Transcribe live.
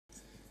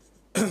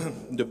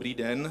Dobrý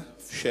den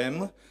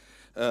všem.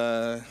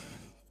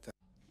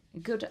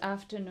 Good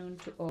afternoon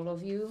to all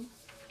of you.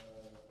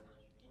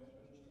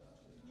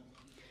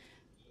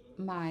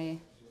 My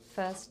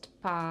first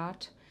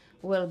part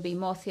will be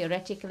more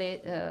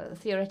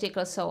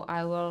theoretical, so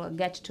I will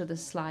get to the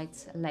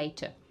slides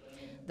later.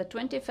 The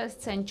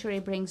 21st century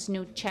brings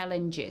new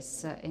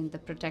challenges in the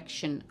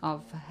protection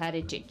of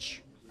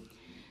heritage.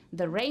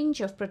 The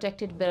range of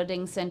protected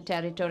buildings and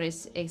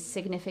territories is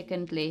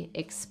significantly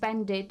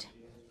expanded,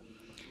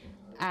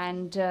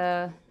 and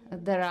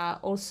there are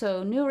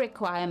also new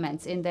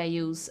requirements in their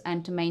use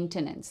and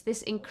maintenance.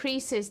 This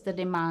increases the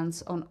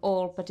demands on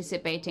all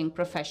participating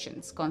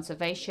professions: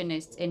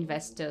 conservationists,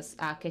 investors,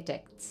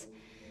 architects.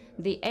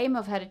 The aim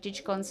of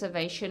heritage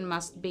conservation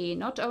must be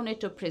not only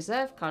to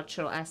preserve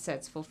cultural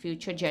assets for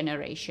future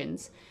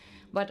generations,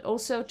 but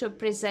also to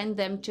present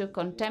them to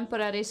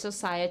contemporary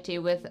society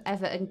with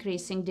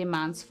ever-increasing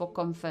demands for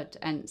comfort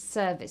and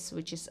service,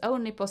 which is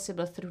only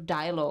possible through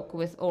dialogue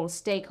with all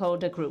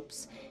stakeholder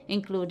groups,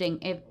 including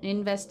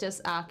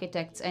investors,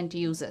 architects, and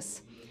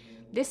users.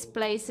 This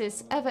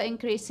places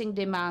ever-increasing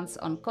demands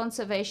on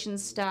conservation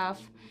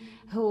staff,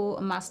 who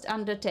must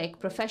undertake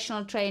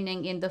professional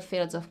training in the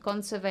fields of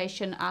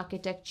conservation,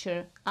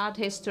 architecture, art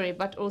history,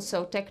 but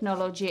also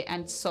technology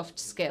and soft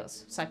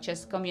skills, such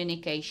as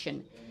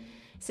communication.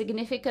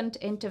 Significant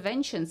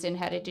interventions in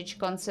heritage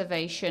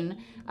conservation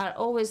are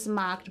always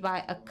marked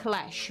by a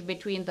clash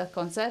between the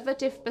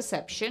conservative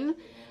perception,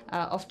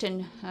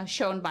 often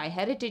shown by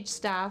heritage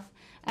staff,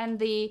 and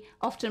the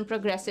often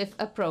progressive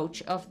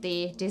approach of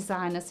the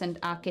designers and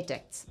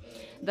architects.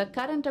 The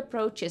current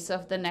approaches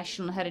of the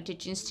National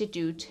Heritage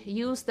Institute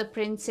use the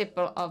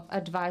principle of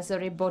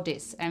advisory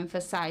bodies,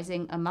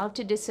 emphasizing a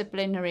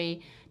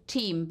multidisciplinary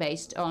team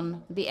based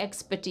on the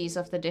expertise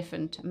of the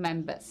different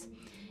members.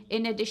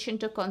 In addition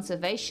to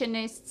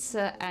conservationists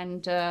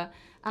and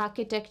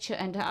architecture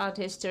and art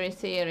history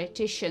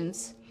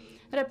theoreticians,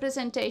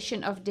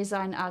 representation of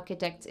design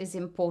architects is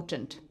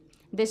important.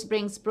 This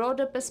brings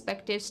broader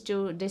perspectives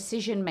to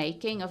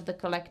decision-making of the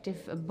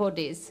collective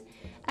bodies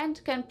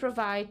and can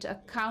provide a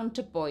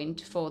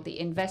counterpoint for the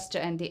investor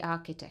and the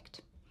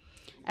architect,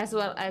 as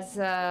well as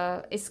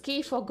is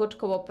key for good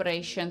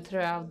cooperation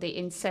throughout the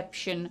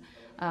inception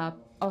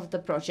of the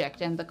project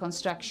and the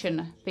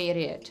construction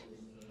period.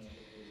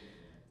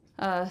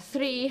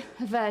 Three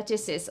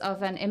vertices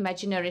of an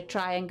imaginary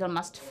triangle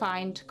must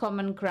find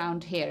common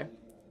ground here.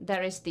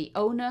 There is the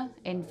owner,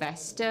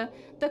 investor,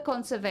 the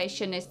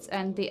conservationists,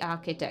 and the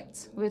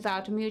architects.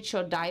 Without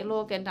mutual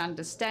dialogue and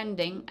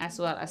understanding, as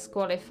well as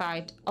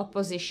qualified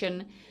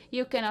opposition,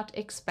 you cannot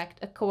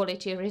expect a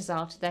quality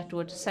result that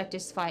would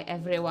satisfy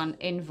everyone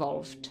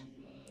involved.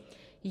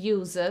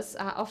 Users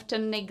are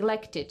often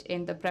neglected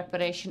in the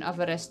preparation of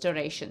a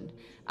restoration,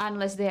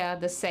 unless they are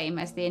the same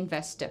as the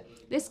investor.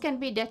 This can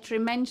be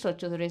detrimental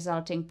to the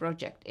resulting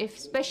project,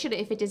 especially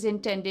if it is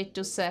intended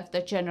to serve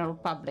the general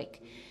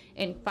public.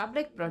 In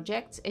public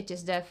projects, it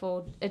is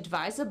therefore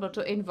advisable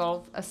to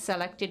involve a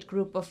selected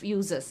group of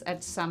users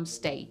at some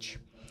stage.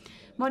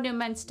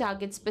 Monuments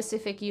target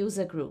specific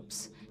user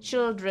groups: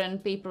 children,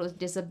 people with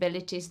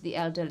disabilities, the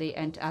elderly,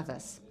 and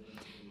others.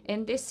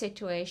 In this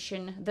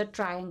situation, the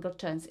triangle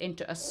turns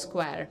into a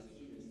square.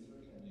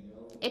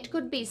 It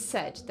could be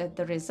said that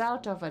the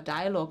result of a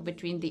dialogue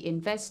between the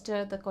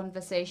investor, the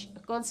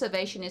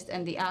conservationist,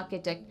 and the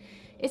architect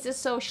is a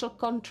social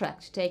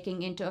contract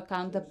taking into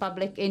account the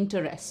public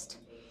interest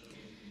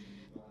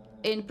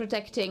in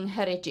protecting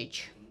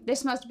heritage.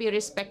 This must be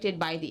respected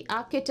by the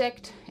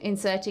architect,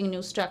 inserting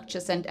new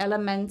structures and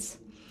elements.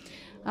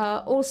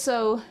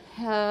 Also,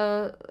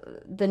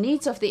 the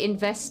needs of the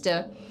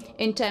investor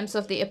in terms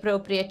of the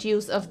appropriate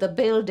use of the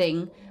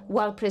building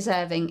while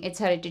preserving its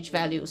heritage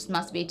values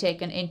must be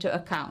taken into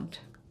account.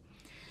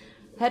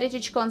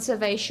 Heritage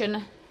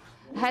conservation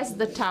has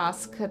the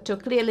task to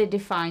clearly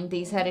define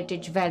these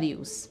heritage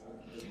values.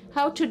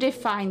 How to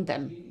define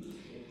them?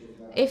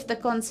 If the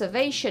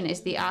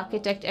conservationist, the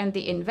architect, and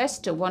the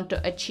investor want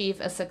to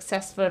achieve a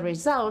successful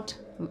result,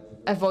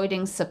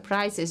 avoiding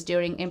surprises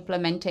during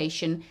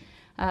implementation,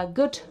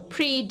 good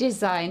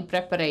pre-design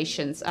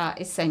preparations are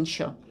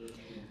essential.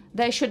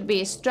 There should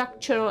be a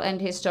structural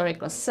and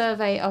historical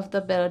survey of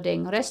the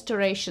building,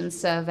 restoration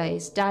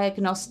surveys,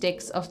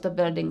 diagnostics of the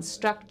building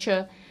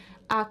structure,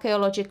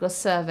 archaeological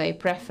survey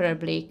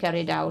preferably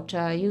carried out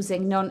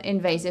using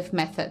non-invasive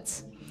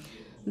methods.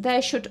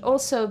 There should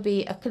also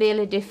be a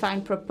clearly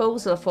defined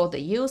proposal for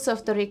the use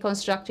of the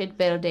reconstructed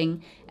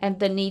building and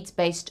the needs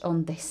based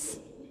on this.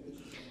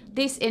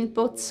 These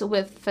inputs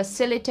will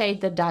facilitate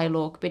the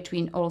dialogue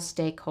between all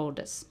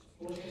stakeholders.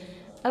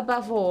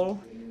 Above all,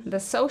 the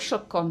social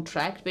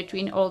contract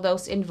between all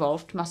those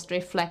involved must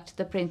reflect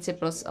the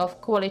principles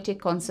of quality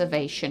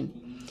conservation.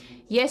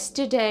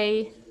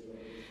 Yesterday,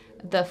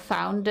 the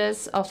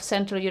founders of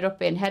Central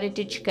European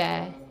Heritage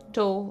Care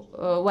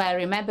were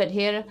remembered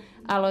here,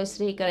 Alois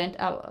Rieger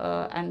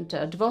and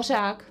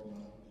Dvořák,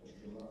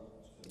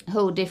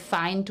 who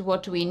defined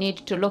what we need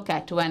to look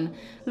at when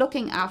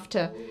looking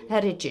after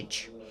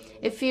heritage.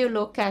 If you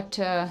look at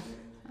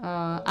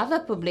other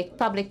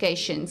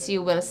publications,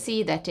 you will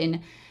see that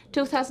in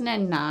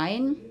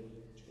 2009,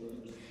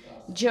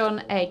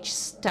 John H.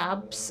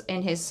 Stubbs,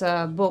 in his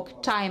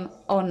book Time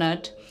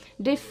Honored,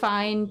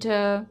 defined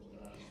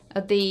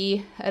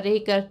the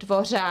Riga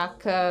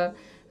Dvořák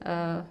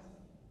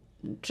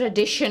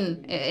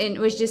tradition,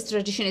 in which this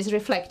tradition is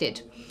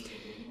reflected.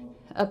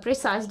 A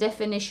precise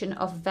definition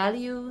of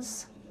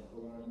values,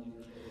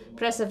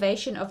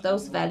 preservation of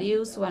those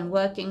values when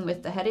working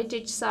with the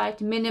heritage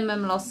site,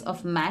 minimum loss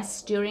of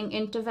mass during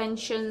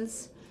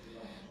interventions,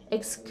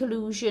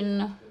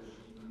 exclusion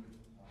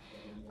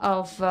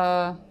of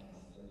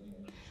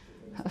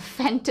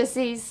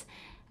fantasies,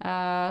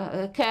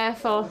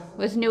 careful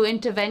with new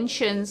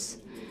interventions,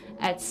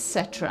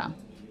 etc.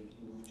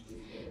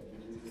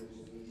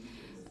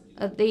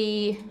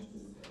 The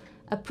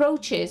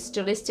approaches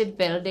to listed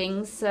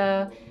buildings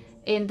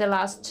in the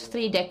last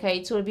 3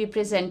 decades will be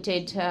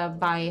presented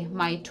by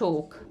my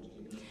talk.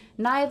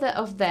 Neither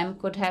of them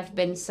could have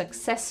been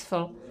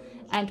successful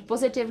and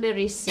positively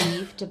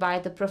received by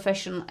the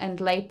professional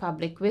and lay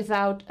public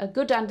without a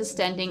good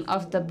understanding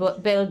of the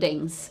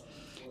buildings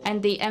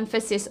and the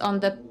emphasis on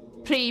the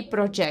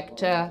pre-project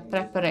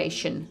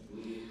preparation.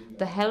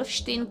 The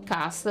Helfstein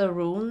Castle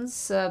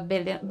ruins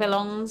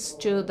belongs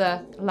to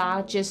the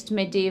largest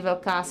medieval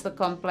castle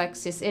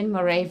complexes in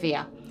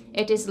Moravia.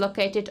 It is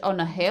located on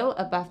a hill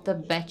above the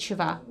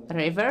Bečva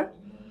River.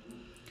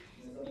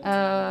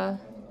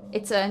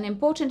 It's an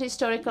important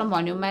historical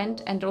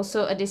monument and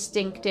also a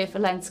distinctive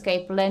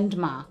landscape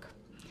landmark.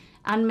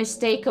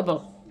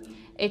 Unmistakable.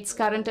 Its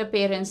current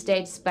appearance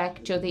dates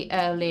back to the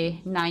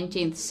early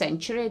 19th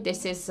century.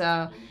 This is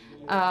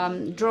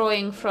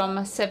drawing from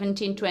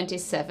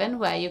 1727,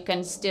 where you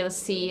can still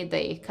see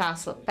the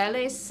castle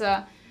palace,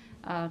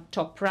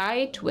 top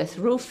right, with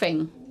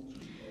roofing.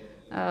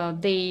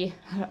 The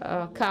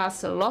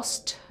castle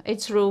lost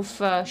its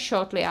roof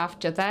shortly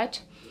after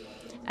that,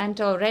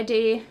 and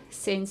already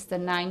since the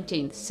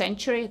 19th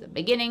century, the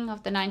beginning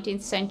of the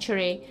 19th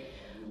century,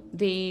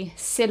 the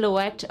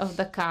silhouette of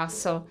the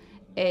castle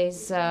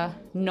is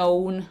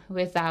known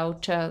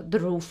without the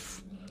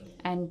roof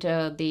and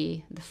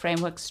the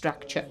framework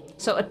structure,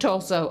 so a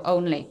torso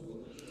only.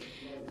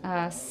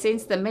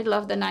 Since the middle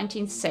of the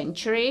 19th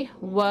century,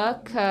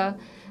 work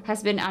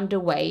has been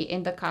underway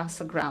in the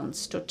castle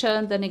grounds to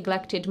turn the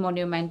neglected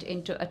monument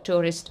into a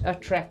tourist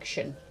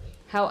attraction.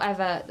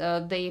 However,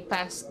 the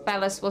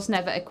palace was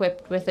never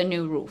equipped with a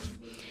new roof.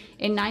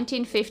 In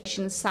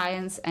 1950,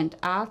 Science and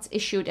Arts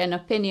issued an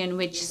opinion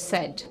which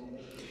said,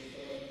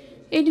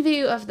 "In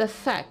view of the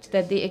fact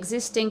that the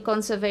existing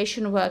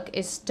conservation work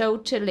is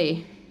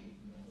totally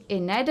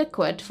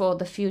inadequate for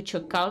the future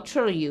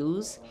cultural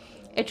use,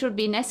 it would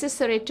be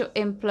necessary to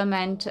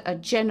implement a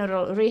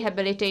general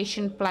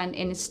rehabilitation plan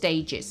in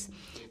stages,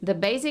 the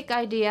basic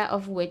idea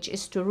of which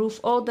is to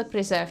roof all the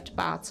preserved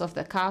parts of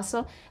the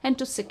castle and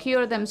to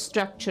secure them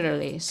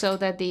structurally so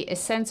that the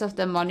essence of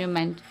the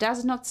monument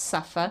does not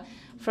suffer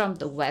from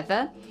the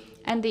weather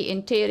and the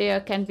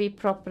interior can be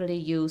properly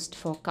used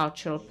for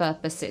cultural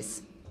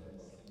purposes."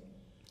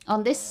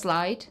 On this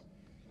slide,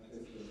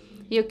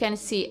 you can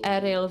see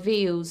aerial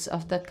views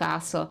of the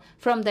castle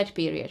from that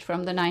period,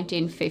 from the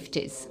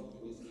 1950s.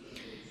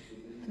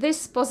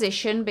 This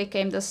position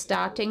became the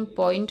starting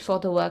point for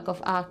the work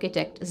of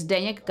architect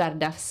Zdeněk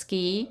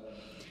Gardavský,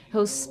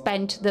 who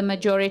spent the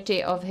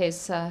majority of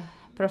his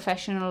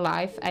professional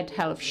life at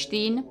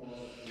Helfstein.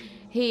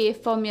 He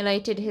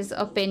formulated his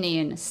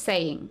opinion,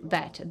 saying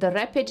that the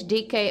rapid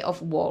decay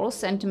of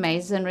walls and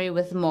masonry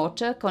with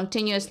mortar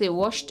continuously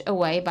washed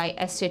away by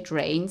acid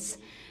rains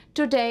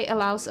today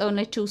allows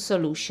only 2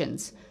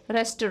 solutions: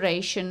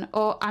 restoration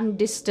or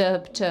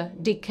undisturbed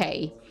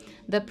decay.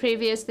 The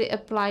previously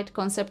applied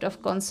concept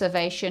of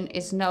conservation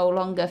is no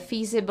longer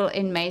feasible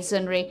in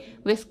masonry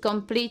with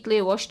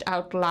completely washed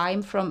out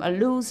lime from a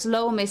loose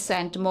loamy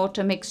sand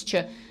mortar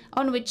mixture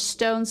on which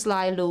stones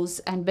lie loose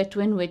and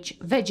between which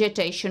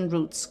vegetation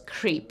roots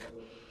creep.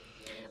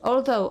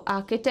 Although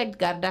architect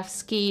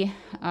Gardavský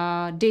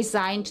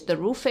designed the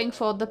roofing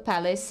for the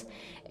palace,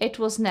 it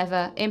was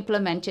never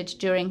implemented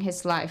during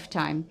his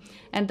lifetime,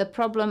 and the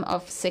problem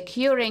of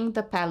securing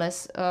the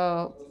palace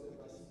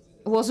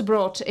was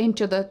brought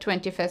into the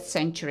 21st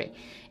century.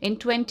 In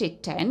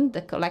 2010,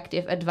 the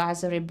collective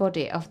advisory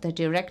body of the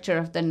director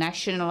of the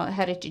National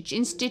Heritage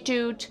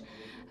Institute,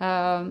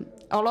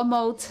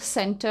 Olomouc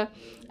Center,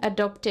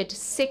 adopted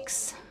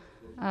 6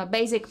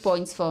 basic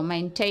points for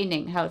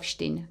maintaining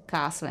Helfstein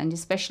Castle, and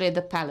especially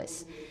the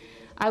palace.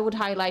 I would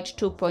highlight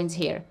 2 points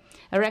here.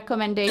 A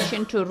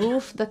recommendation to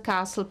roof the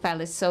castle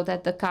palace so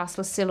that the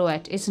castle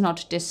silhouette is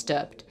not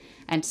disturbed.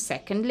 And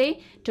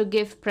secondly, to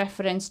give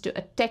preference to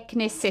a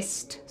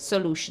technicist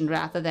solution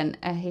rather than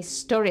a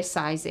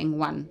historicizing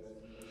one.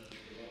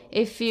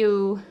 If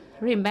you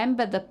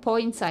remember the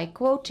points I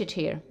quoted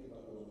here,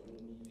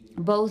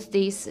 both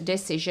these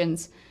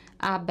decisions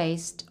are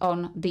based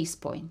on these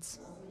points.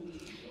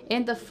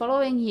 In the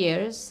following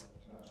years,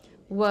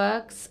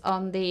 works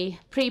on the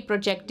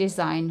pre-project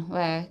design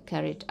were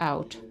carried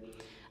out.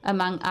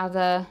 Among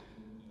other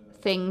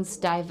things,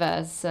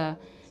 diverse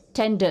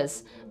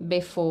tenders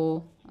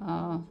before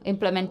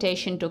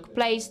implementation took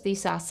place.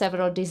 These are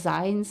several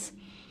designs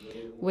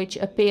which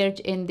appeared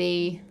in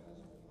the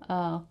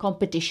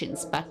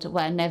competitions but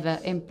were never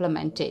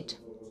implemented.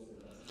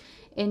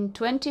 In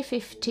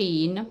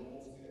 2015,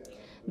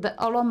 the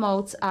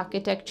Olomouc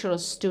architectural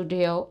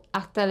studio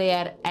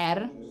Atelier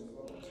R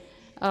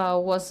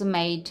was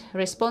made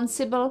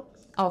responsible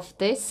of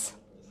this.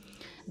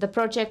 The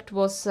project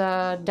was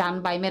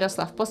done by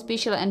Miroslav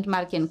Pospíšil and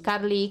Martin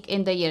Karlík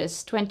in the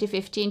years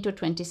 2015 to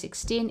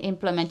 2016,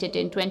 implemented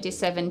in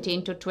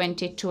 2017 to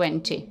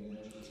 2020.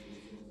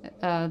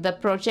 The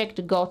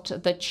project got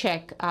the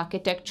Czech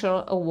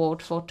Architectural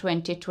Award for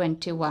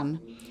 2021.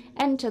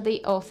 And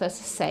the authors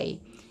say,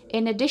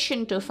 in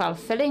addition to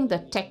fulfilling the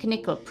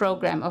technical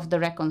program of the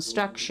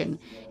reconstruction,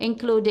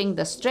 including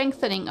the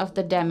strengthening of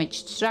the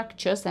damaged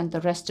structures and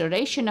the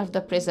restoration of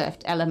the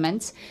preserved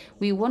elements,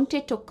 we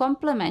wanted to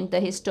complement the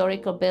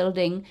historical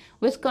building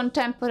with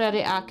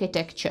contemporary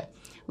architecture,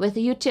 with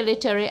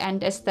utilitarian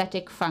and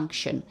aesthetic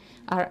function.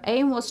 Our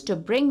aim was to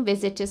bring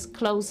visitors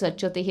closer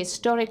to the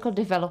historical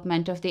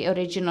development of the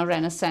original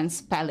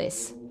Renaissance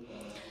palace.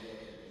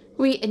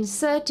 We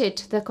inserted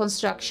the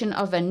construction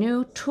of a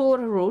new tour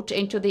route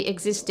into the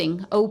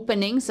existing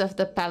openings of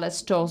the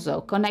palace torso,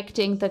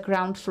 connecting the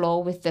ground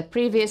floor with the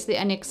previously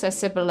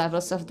inaccessible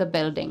levels of the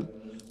building.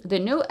 The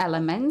new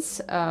elements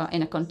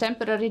in a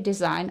contemporary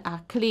design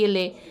are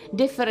clearly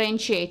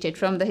differentiated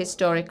from the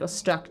historical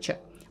structure.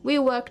 We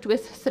worked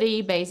with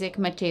 3 basic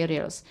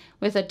materials,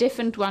 with a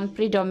different one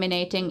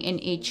predominating in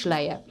each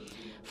layer.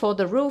 For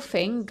the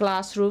roofing,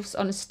 glass roofs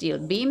on steel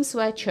beams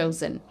were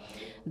chosen.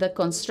 The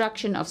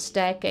construction of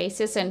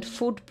staircases and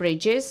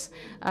footbridges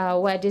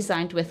were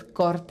designed with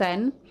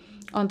corten.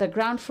 On the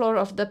ground floor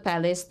of the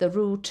palace, the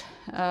route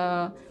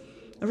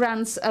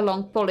runs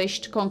along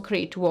polished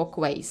concrete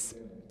walkways.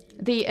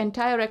 The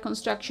entire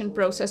reconstruction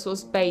process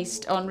was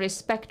based on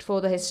respect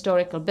for the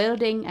historical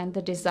building and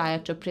the desire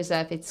to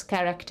preserve its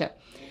character.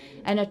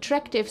 An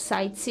attractive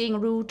sightseeing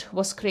route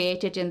was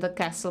created in the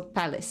castle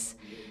palace.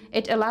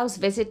 It allows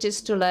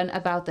visitors to learn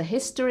about the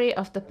history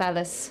of the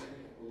palace,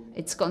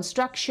 its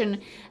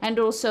construction, and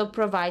also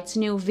provides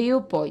new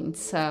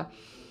viewpoints at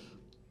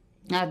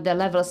the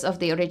levels of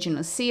the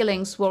original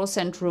ceilings, walls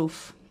and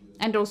roof,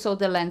 and also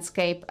the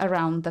landscape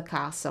around the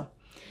castle.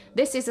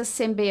 This is a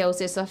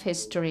symbiosis of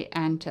history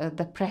and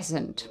the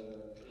present.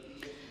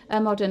 A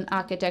modern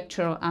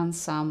architectural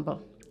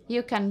ensemble.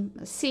 You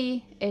can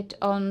see it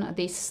on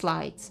these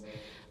slides.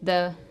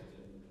 The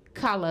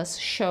colors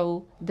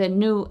show the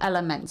new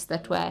elements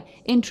that were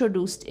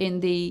introduced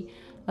in the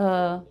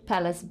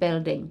palace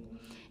building.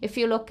 If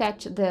you look at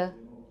the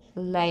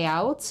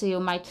layouts, you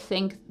might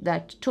think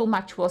that too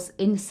much was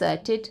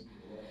inserted.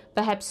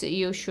 Perhaps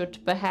you should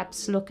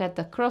look at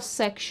the cross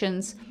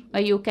sections,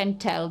 where you can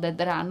tell that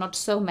there are not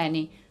so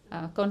many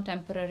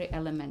contemporary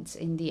elements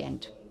in the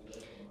end.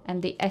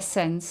 And the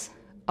essence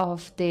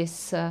of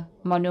this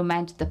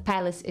monument, the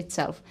palace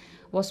itself,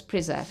 was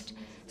preserved.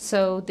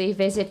 So the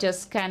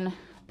visitors can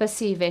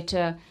perceive it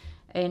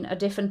in a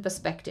different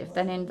perspective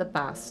than in the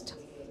past.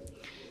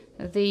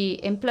 The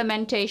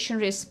implementation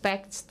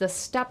respects the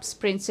Stubbs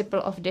principle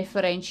of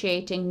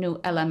differentiating new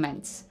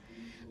elements.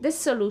 This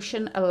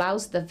solution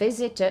allows the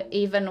visitor,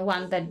 even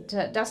one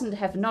that doesn't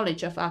have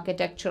knowledge of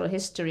architectural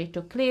history,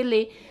 to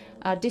clearly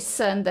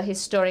discern the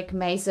historic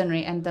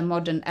masonry and the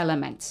modern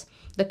elements.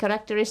 The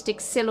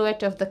characteristic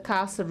silhouette of the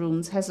castle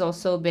rooms has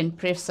also been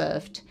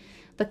preserved.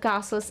 The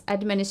castle's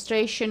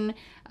administration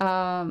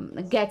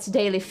gets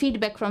daily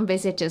feedback from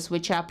visitors,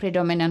 which are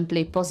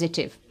predominantly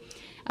positive.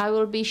 I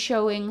will be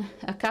showing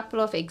a couple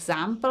of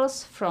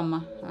examples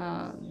from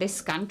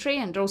this country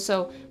and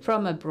also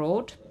from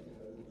abroad.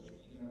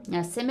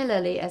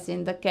 Similarly, as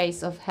in the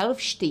case of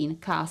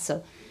Helfstein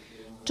Castle,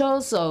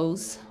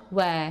 torsos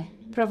were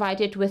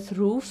provided with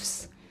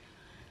roofs.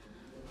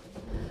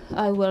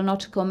 I will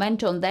not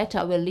comment on that.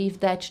 I will leave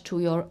that to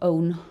your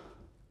own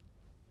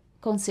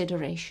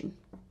consideration.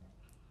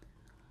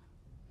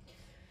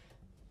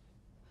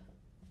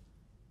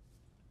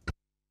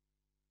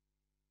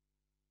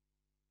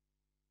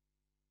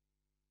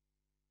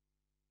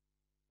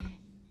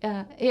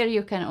 Here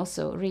you can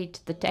also read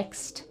the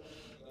text.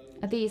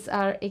 These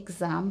are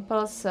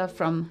examples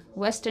from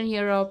Western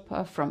Europe,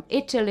 from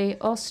Italy,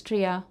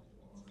 Austria,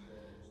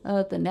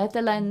 the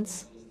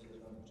Netherlands.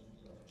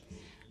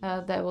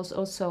 There was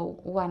also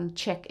one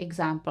Czech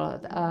example,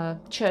 a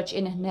church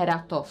in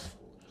Neratov.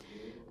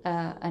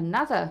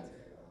 Another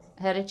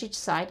heritage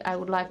site I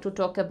would like to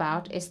talk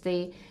about is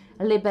the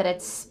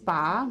Liberec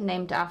Spa,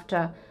 named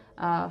after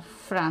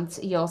Franz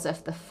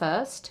Josef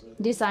I,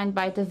 designed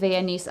by the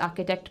Viennese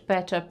architect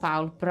Peter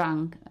Paul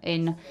Brang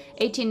in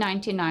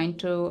 1899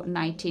 to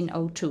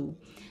 1902.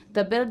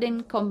 The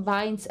building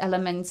combines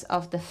elements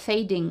of the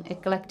fading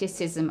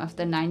eclecticism of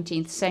the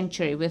 19th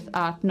century with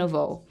Art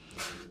Nouveau.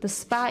 The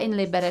spa in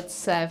Liberec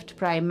served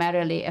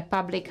primarily a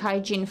public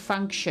hygiene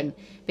function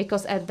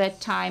because at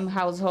that time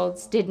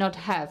households did not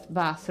have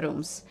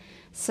bathrooms.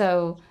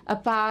 So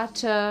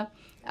apart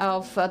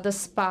of the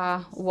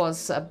spa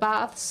was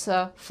baths,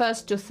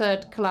 first to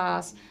third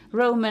class,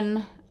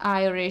 Roman,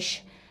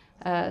 Irish,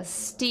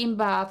 steam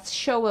baths,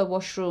 shower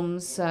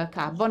washrooms,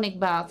 carbonic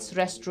baths,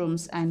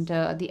 restrooms, and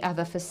the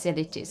other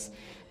facilities.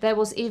 There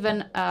was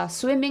even a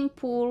swimming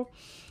pool,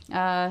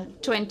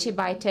 20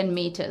 by 10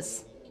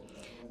 meters.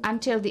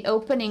 Until the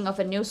opening of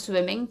a new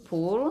swimming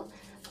pool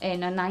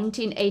in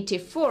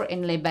 1984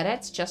 in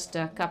Liberec, just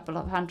a couple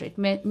of hundred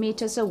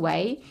meters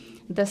away,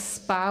 the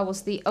spa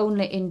was the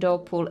only indoor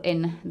pool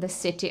in the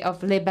city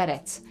of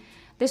Liberec.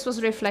 This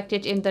was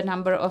reflected in the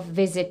number of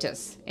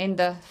visitors. In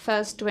the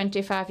first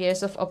 25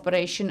 years of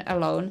operation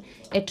alone,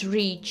 it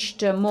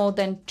reached more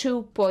than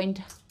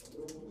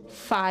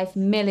 2.5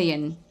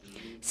 million.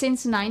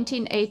 Since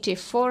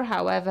 1984,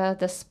 however,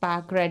 the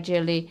spa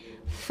gradually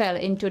fell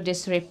into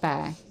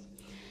disrepair.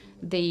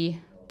 The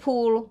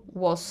pool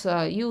was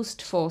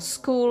used for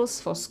schools,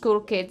 for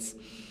school kids,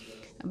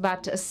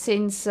 but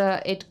since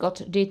it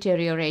got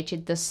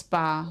deteriorated, the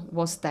spa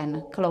was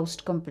then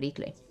closed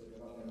completely.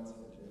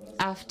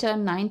 After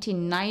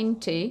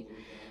 1990,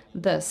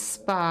 the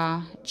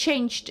spa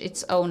changed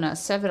its owner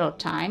several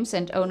times,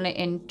 and only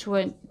in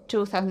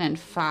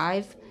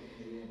 2005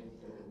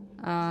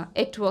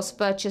 it was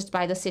purchased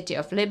by the city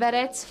of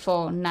Liberec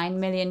for 9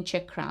 million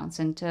Czech crowns,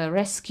 and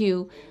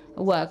rescue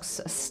works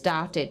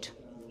started.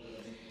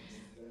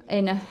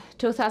 In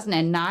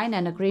 2009,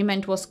 an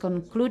agreement was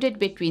concluded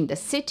between the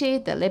city,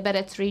 the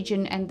Liberec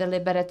region, and the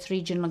Liberec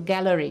Regional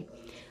Gallery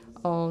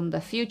on the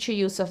future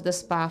use of the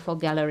spa for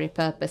gallery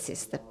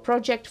purposes. The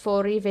project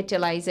for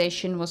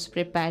revitalization was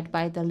prepared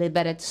by the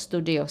Liberec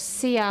studio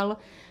SIAL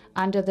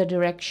under the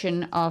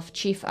direction of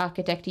Chief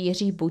Architect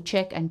Jiří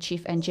Buček and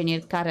Chief Engineer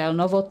Karel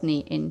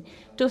Novotný in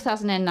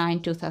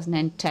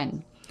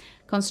 2009-2010.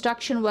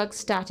 Construction work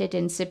started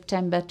in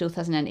September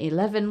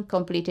 2011,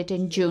 completed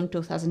in June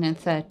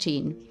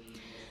 2013.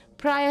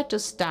 Prior to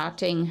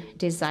starting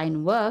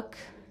design work,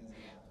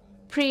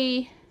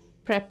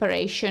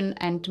 pre-preparation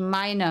and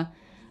minor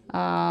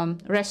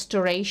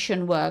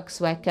restoration works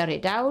were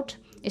carried out,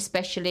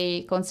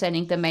 especially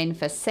concerning the main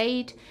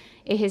facade.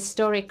 A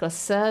historical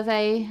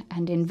survey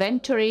and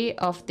inventory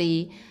of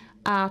the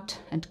art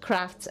and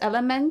crafts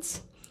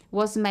elements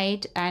was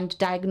made, and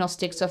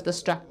diagnostics of the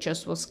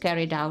structures was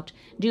carried out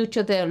due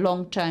to their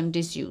long-term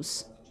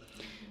disuse.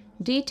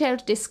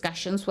 Detailed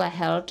discussions were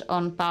held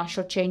on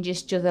partial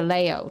changes to the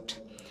layout.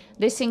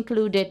 This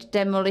included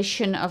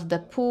demolition of the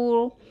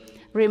pool,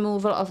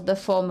 removal of the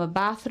former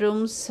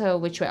bathrooms,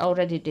 which were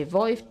already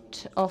devoid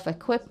of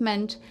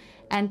equipment,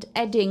 and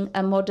adding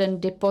a modern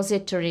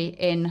depository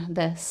in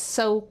the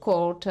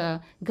so-called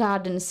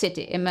Garden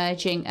City,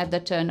 emerging at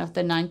the turn of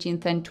the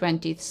 19th and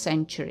 20th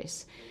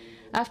centuries.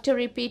 After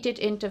repeated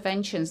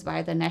interventions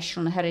by the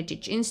National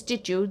Heritage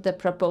Institute, the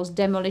proposed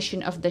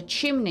demolition of the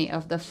chimney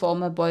of the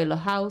former boiler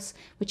house,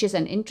 which is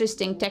an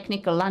interesting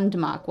technical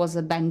landmark, was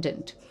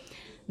abandoned.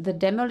 The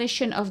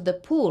demolition of the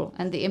pool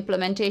and the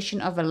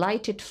implementation of a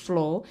lighted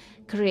floor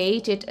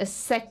created a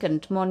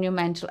second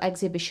monumental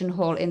exhibition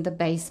hall in the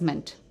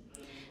basement.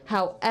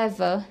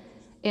 However,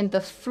 in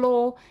the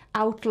floor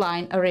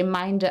outline, a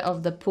reminder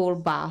of the pool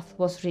bath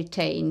was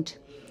retained.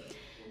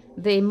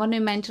 The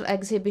monumental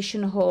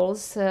exhibition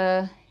halls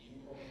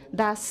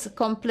thus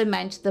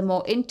complement the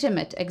more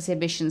intimate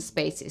exhibition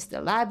spaces,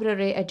 the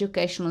library,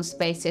 educational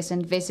spaces,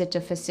 and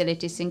visitor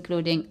facilities,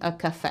 including a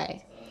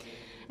cafe.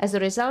 As a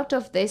result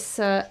of this,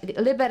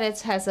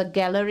 Liberec has a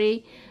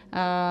gallery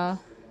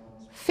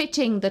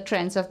fitting the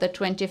trends of the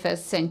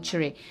 21st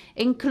century,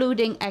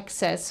 including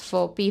access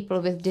for people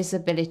with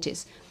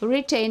disabilities,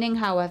 retaining,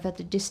 however,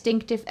 the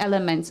distinctive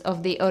elements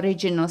of the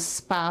original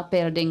spa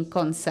building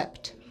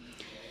concept.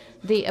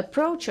 The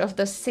approach of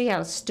the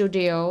SIAL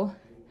studio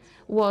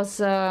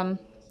was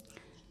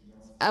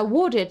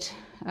awarded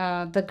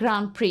the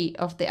Grand Prix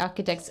of the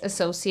Architects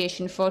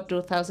Association for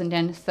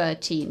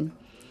 2013.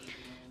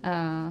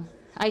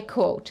 I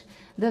quote,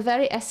 "The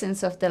very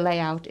essence of the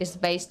layout is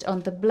based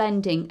on the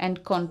blending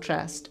and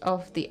contrast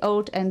of the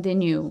old and the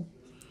new.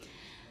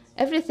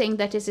 Everything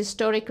that is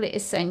historically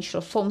essential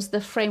forms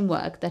the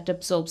framework that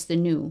absorbs the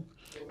new.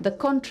 The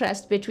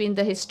contrast between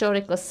the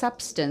historical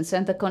substance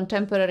and the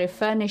contemporary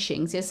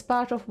furnishings is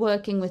part of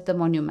working with the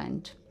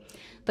monument.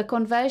 The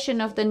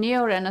conversion of the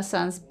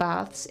neo-Renaissance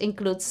baths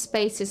includes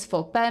spaces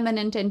for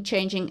permanent and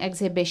changing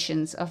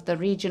exhibitions of the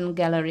regional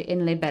gallery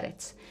in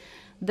Liberec.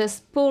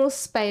 This pool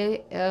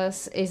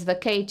space is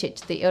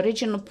vacated. The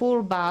original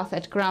pool bath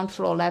at ground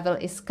floor level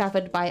is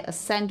covered by a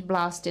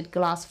sand-blasted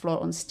glass floor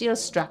on steel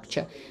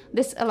structure.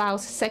 This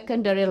allows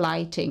secondary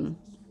lighting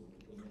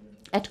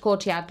at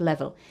courtyard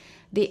level.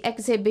 The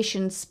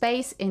exhibition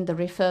space in the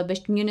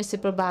refurbished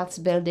Municipal Baths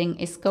building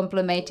is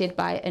complemented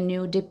by a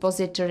new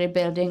depository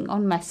building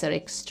on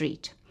Masaryk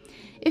Street."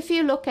 If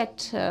you look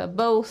at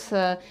both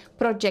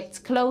projects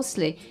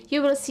closely,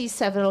 you will see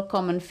several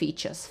common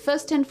features.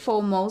 First and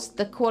foremost,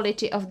 the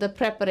quality of the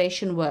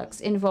preparation works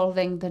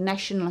involving the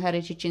National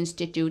Heritage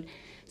Institute,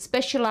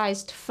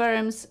 specialized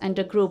firms, and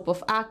a group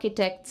of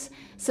architects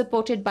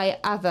supported by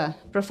other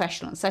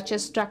professionals, such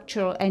as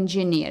structural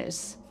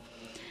engineers.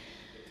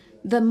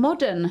 The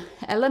modern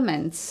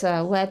elements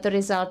were the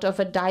result of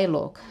a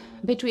dialogue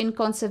between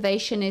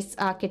conservationists,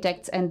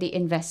 architects, and the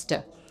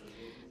investor.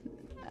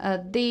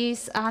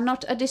 These are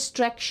not a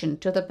distraction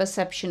to the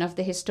perception of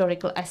the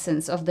historical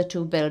essence of the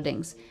two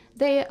buildings.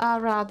 They are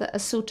rather a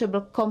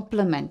suitable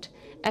complement,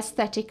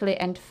 aesthetically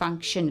and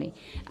functionally.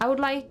 I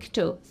would like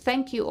to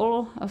thank you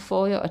all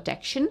for your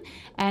attention,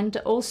 and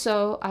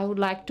also I would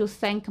like to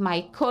thank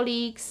my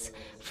colleagues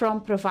from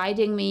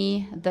providing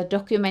me the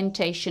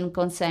documentation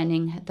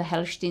concerning the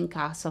Hellstein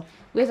Castle,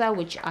 without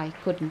which I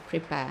couldn't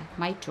prepare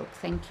my talk.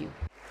 Thank you.